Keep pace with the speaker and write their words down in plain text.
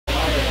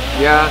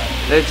Yeah,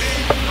 it's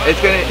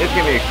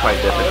gonna be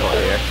quite difficult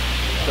here.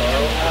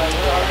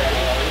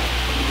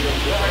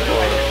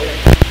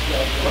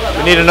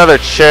 We need another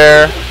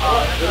chair.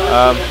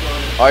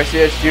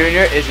 RCS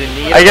Junior is in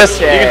need. I guess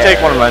you can take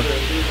one of mine.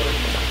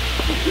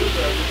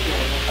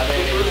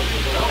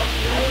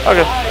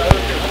 Okay.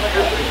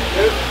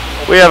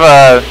 We have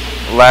a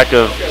lack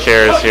of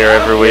chairs here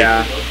every week.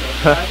 Yeah.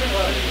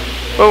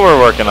 But we're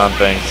working on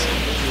things.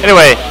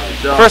 Anyway,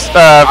 So, first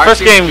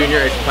game. Junior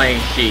is playing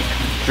Sheik.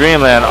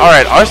 Dreamland. All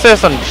right,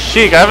 RCS on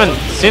Sheik. I haven't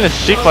seen his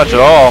Sheik much at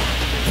all.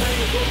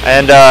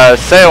 And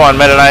Seo on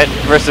Meta Knight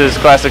versus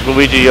Classic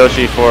Luigi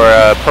Yoshi for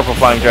Purple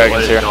Flying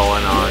Dragons here. What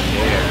is going on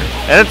here?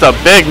 And it's a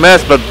big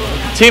mess, but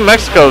Team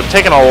Mexico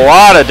taking a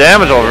lot of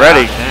damage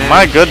already. Yeah,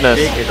 My goodness.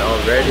 Sheik is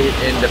already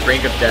in the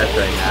brink of death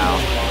right now.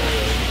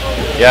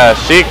 Yeah,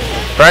 Sheik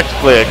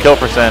practically a kill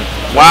percent.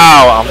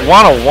 Wow, a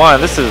 101.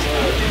 This is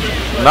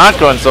not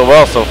going so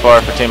well so far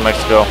for Team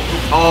Mexico.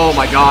 Oh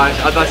my gosh,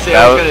 I thought Seo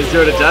was going to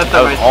 0 to death.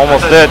 That was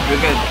almost it. He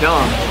was going to kill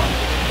him.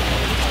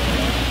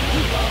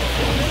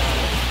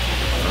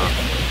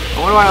 I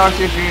wonder why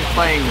RCS Junior is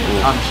playing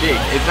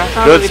Sheik. That's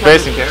not Good really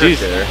spacing.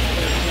 Jeez.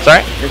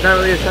 Sorry? It's not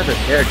really a type of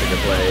character to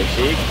play,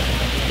 Sheik.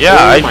 Yeah,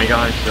 oh my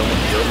gosh, so much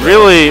skill.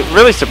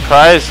 really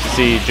surprised to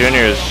see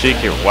Junior's Sheik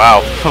here.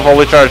 Wow,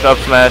 fully charged up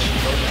smash.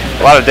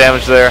 A lot of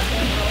damage there.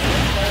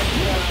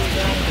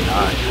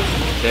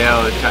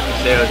 Seo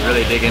is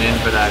really digging in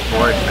for that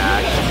forward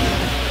smash.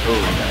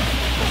 Ooh.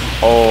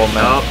 Oh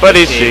man, Oh, but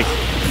he's Sheik.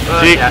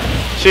 Yeah.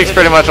 Sheik's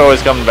pretty much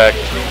always coming back.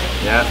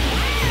 Yeah.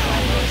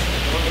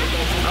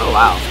 Oh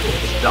wow,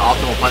 the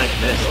optimal punish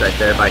miss right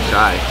there by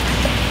Shy.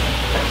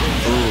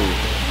 Ooh.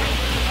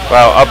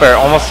 Wow, up air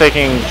almost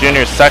taking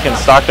Junior's second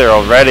stock there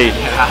already.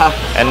 Yeah.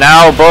 And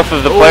now both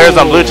of the players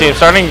on blue team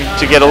starting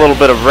to get a little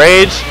bit of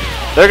rage.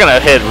 They're gonna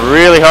hit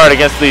really hard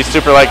against these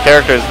super light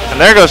characters. And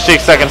there goes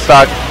Sheik's second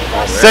stock.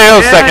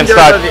 Seo's second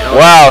stock.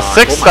 Wow,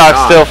 6 stocks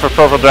still for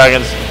Purple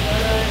Dragons.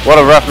 What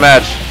a rough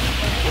match.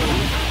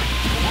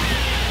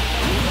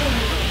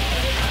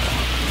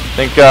 I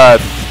think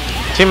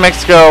Team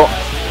Mexico,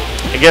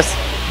 I guess,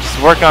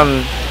 just work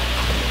on,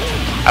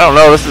 I don't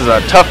know, this is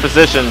a tough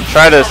position.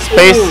 Try to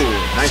space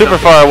nice super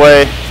far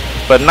away,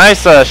 but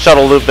nice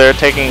shuttle loop there,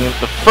 taking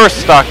the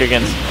first stock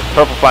against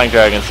Purple Flying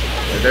Dragons.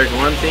 If there's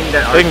one thing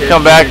that They can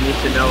come back.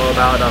 needs to know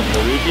about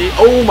Luigi,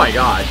 oh my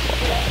gosh.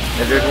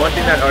 If there's one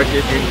thing that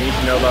RCS needs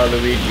to know about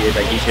Luigi is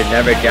that he should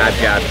never jab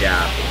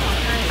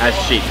as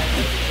Sheik.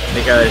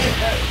 Because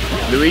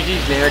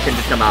Luigi's Nair can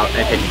just come out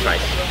and hit you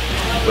twice.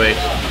 Which,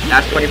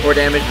 that's 24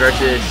 damage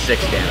versus 6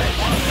 damage.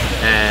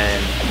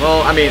 And,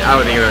 well, I mean, I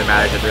don't think it really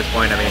matters at this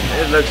point. I mean,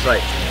 it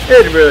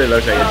really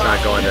looks like it's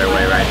not going their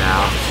way right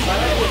now.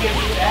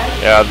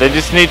 Yeah, they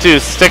just need to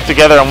stick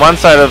together on one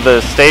side of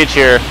the stage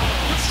here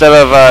instead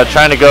of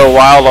trying to go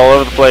wild all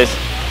over the place.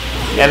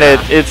 Yeah.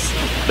 And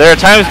there are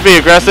times to be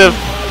aggressive,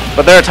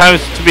 but there are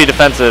times to be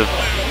defensive.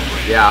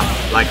 Yeah,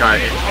 like our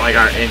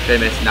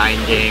infamous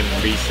 9-game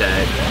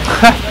reset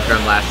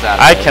from last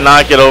Saturday. I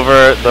cannot get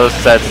over those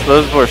sets.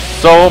 Those were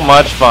so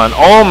much fun.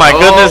 Oh my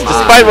goodness,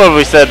 despite what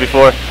we said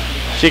before,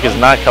 Sheik is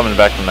not coming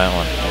back from that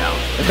one. No.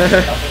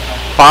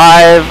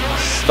 5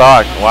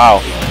 stock.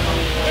 Wow.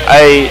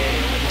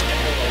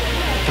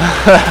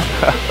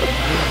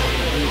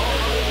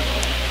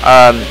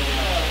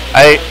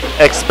 I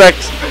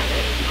expect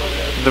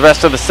the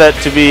rest of the set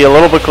to be a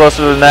little bit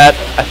closer than that.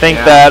 I think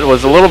that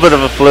was a little bit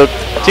of a fluke.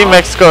 Team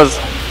Mexico is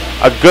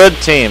a good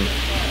team,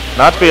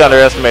 not to be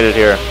underestimated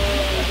here,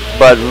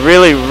 but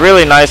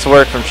really nice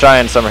work from Shy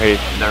and Summer Heat.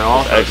 And they're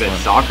also a good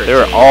soccer They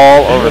were team.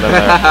 all over them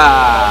there.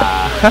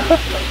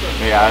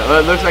 Yeah,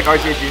 it looks like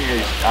RCS Junior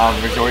is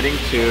resorting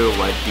to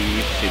what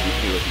he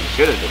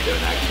should have been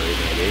doing actually,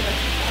 maybe.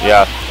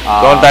 Yeah,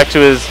 going back to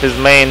his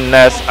main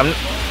Ness.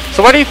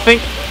 So why do you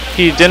think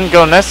he didn't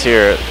go Ness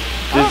here?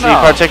 Does he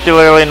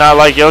particularly not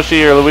like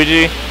Yoshi or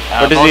Luigi?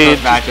 Or does both he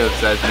those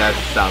matchups as Ness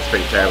sounds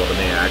pretty terrible to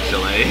me,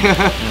 actually.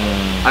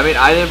 I mean,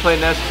 I didn't play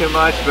Ness too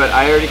much, but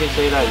I already can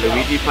say that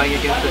Luigi playing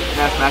against the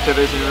Ness matchup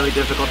isn't really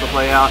difficult to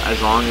play out, as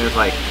long as,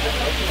 like,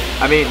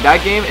 I mean, that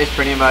game is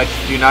pretty much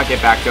do not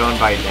get backthrown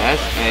by Ness,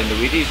 and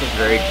Luigi's just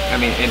very, I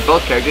mean, and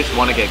both characters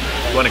want to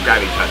grab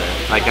each other.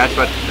 Like, that's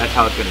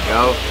how it's gonna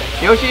go.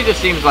 Yoshi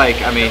just seems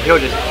like, I mean, he'll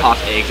just toss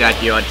eggs at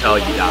you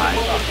until you die.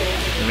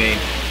 I mean,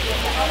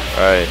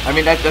 right. I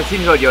mean, that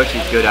seems what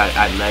Yoshi's good at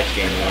ledge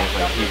gaming.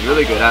 Like, he's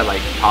really good at,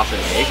 like,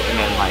 tossing eggs, and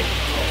then, like,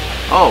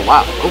 oh,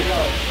 wow. Oh.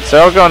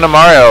 So going to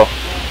Mario.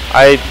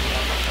 I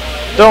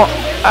don't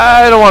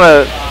want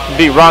to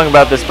be wrong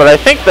about this, but I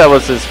think that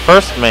was his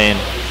first main.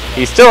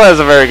 He still has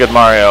a very good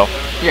Mario.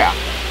 Yeah.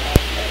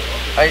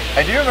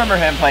 I do remember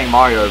him playing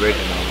Mario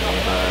originally,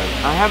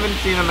 but I haven't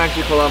seen him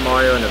actually pull out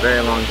Mario in a very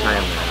long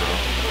time now.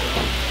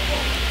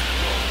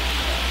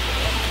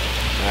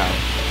 Yeah.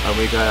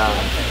 We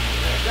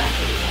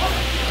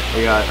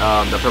got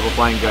the Purple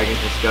Flying Dragons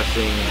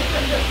discussing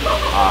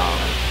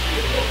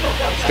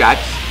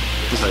strats.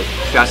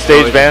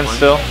 Stage ban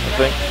still, I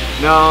think.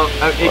 No,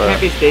 it can't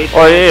be stage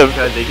ban. Oh yeah,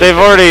 because they've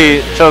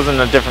already chosen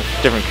a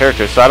different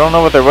character, so I don't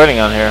know what they're waiting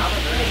on here.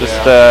 Just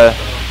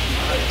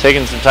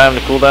taking some time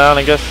to cool down,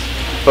 I guess.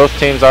 Both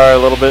teams are a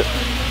little bit.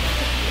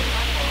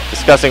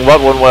 Discussing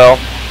what went well,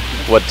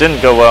 what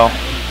didn't go well.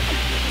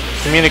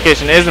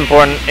 Communication is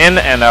important in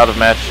and out of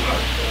match.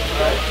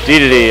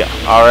 DDD,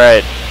 all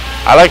right.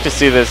 I like to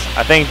see this.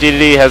 I think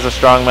DDD has a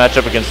strong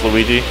matchup against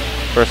Luigi,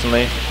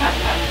 personally.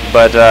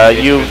 But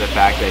for the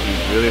fact that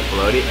he's really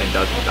floaty and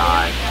doesn't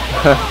die.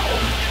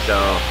 So,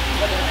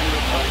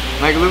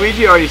 like,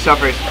 Luigi already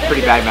suffers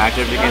pretty bad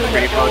matchups against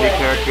pretty floaty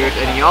characters,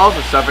 and he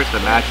also suffers the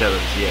matchup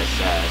of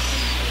ZSS.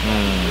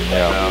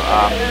 Yeah. So,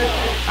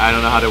 I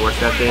don't know how to work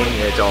that thing.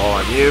 It's all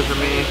on you for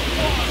me.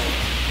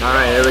 All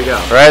right, here we go.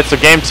 All right, so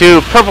game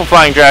 2, Purple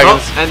Flying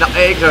Dragons. Oh, and the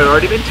eggs have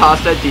already been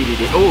tossed at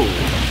DDD. Ooh.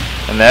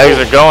 And the eggs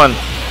are going.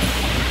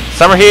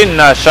 Summer Heat and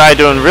Shy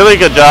doing really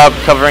good job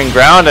covering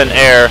ground and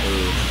air.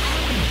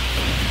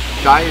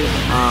 Shy is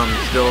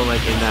still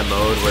like in that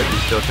mode where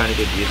he's still trying to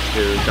get used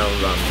to some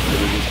of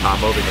Luigi's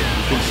combo, because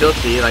you can still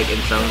see like in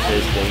some of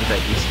his things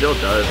that he still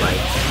does like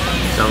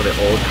some of the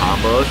old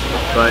combos,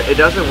 but it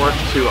doesn't work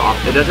too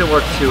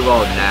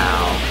well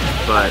now.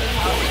 But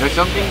there's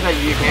some things that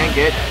you can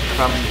get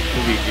from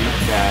Luigi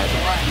that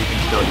you can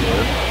still do.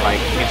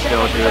 Like you can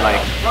still do like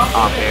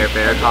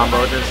fair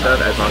combos and stuff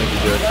as long as you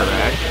do it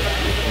correct.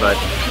 But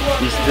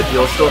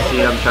you'll still see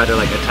him try to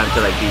like attempt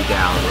to like beat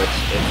down, which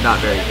is not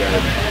very good.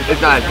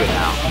 It's not as good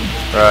now.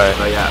 Right.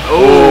 But yeah.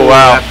 Oh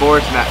wow. That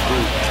force match.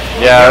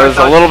 Yeah, it was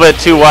a little bit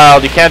too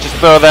wild. You can't just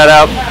throw that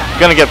out. You're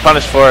gonna get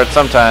punished for it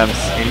sometimes.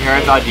 And here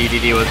I thought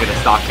DDD was gonna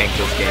stock tank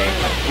this game.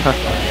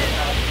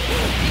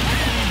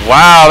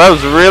 Wow, that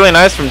was really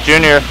nice from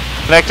Junior.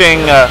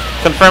 Connecting,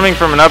 confirming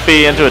from an up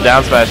B into a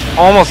down smash.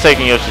 Almost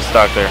taking Yoshi's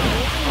stock there.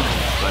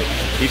 But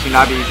he should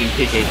not be using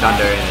PK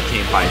Thunder in a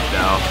team fight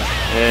though.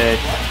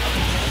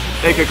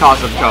 It could cause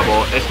some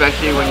trouble,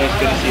 especially when you're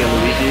gonna see a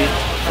Luigi.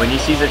 When he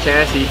sees a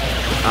chance, he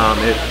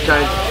if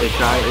tries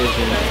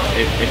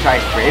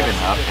brave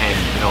enough and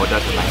it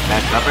doesn't like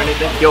mess up or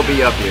anything, he'll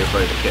be up here for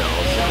the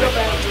kills.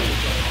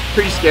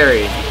 Pretty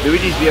scary.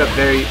 Luigi's be up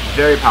very,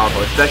 very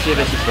powerful, especially if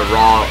it's just a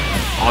raw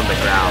on the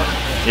ground.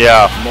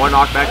 Yeah. More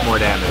knockback, more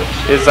damage.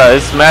 His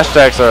smash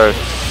attacks are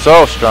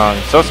so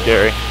strong, so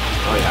scary.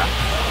 Oh yeah.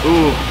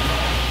 Ooh.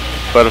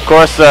 But of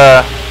course,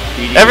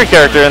 every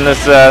character in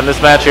this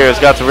match here has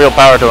got some real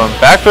power to him.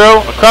 Back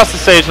throw across the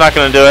stage, not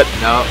going to do it.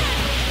 No.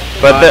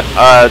 But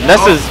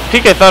Ness's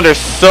PK Thunder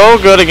so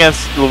good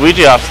against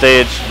Luigi off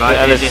stage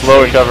and his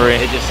slow recovery.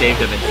 It just saved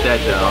him instead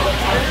though.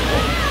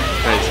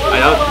 Because I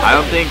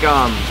don't think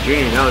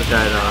Junior knows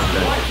that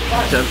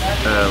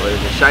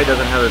Shy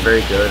doesn't have a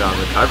very good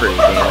recovery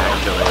game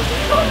actually.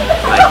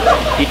 Like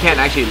he can't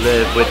actually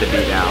live with the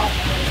beatdown.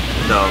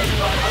 So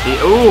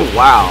ooh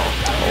wow.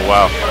 Oh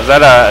wow.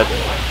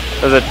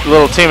 There's a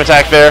little team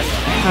attack there.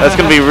 That's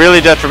going to be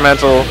really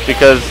detrimental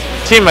because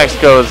Team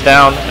Mexico is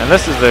down, and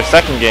this is their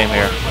second game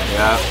here.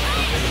 Yeah.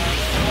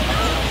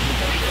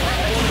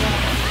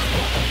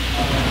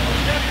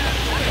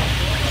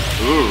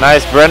 Ooh.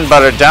 Nice bread and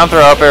butter down throw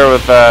up air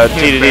with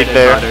DDD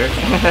there.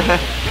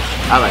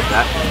 I like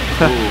that.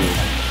 Ooh.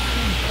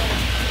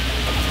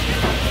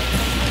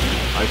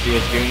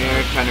 RCS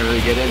Junior trying to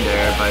really get in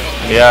there, but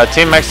yeah,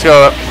 Team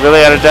Mexico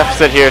really at a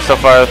deficit here so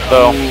far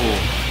though.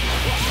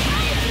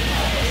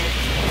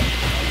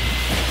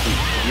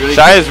 Really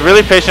Shy is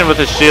really patient with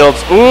his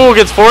shields. Ooh,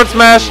 gets forward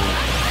smash.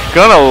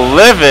 Gonna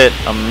live it.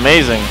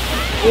 Amazing.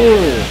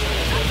 Ooh.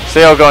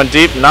 Sale going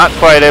deep, not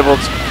quite able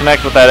to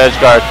connect with that edge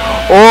guard.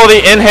 Oh,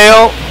 the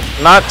inhale,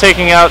 not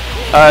taking out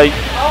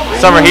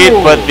Summer Heat,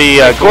 but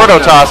the Gordo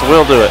toss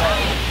will do it.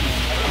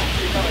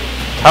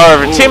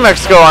 However, Team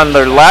Mexico on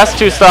their last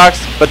two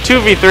stocks, but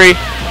 2v3,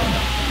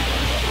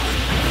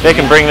 they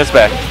can bring this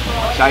back.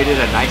 Shy did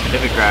a nice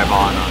pivot grab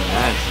on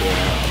that.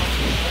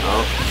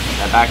 Oh,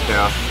 that back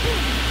throw.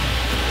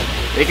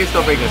 They can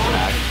still bring this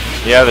back.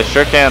 Yeah, they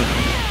sure can.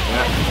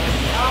 Yeah.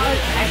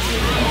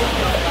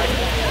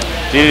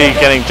 DDD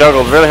getting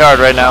juggled really hard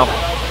right now.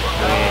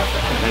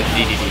 That's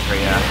DDD for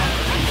ya.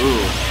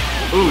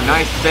 Ooh,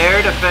 nice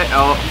fair to fair.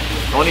 Oh,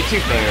 only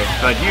two fairs,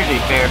 but usually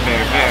fair.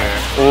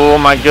 Oh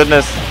my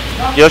goodness.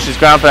 Yoshi's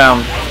ground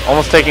pound,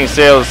 almost taking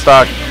Sale's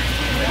stock.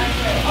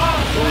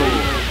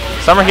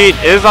 Summer Heat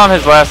is on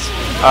his last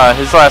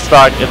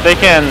stock. If they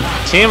can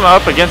team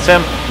up against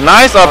him,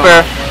 nice up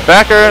air.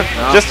 Backer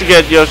just to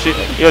get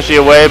Yoshi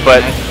away,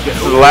 but this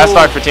is the last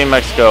stock for Team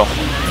Mexico.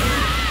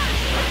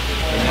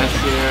 That's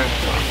here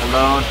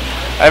alone.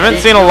 I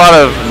haven't seen a lot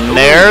of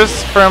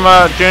nairs from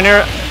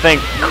Junior. I think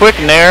quick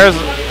nairs,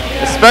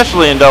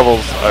 especially in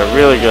doubles, are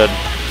really good.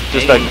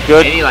 Just a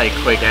good. Any like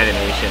quick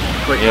animation.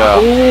 Yeah.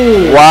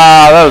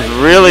 Wow, that was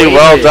really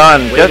well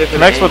done.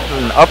 Connects with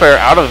an up air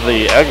out of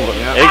the egg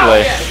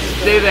lay.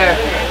 Stay there.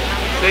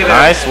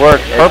 Nice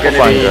work, Purple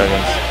Flying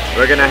Dragons.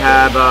 We're gonna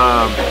have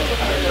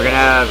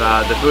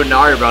the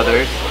Fudanari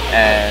brothers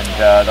and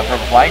the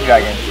Purple Flying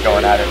Dragons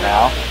going at it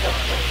now.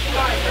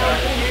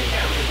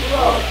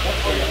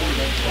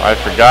 I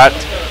forgot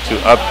to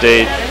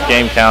update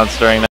game counts during that.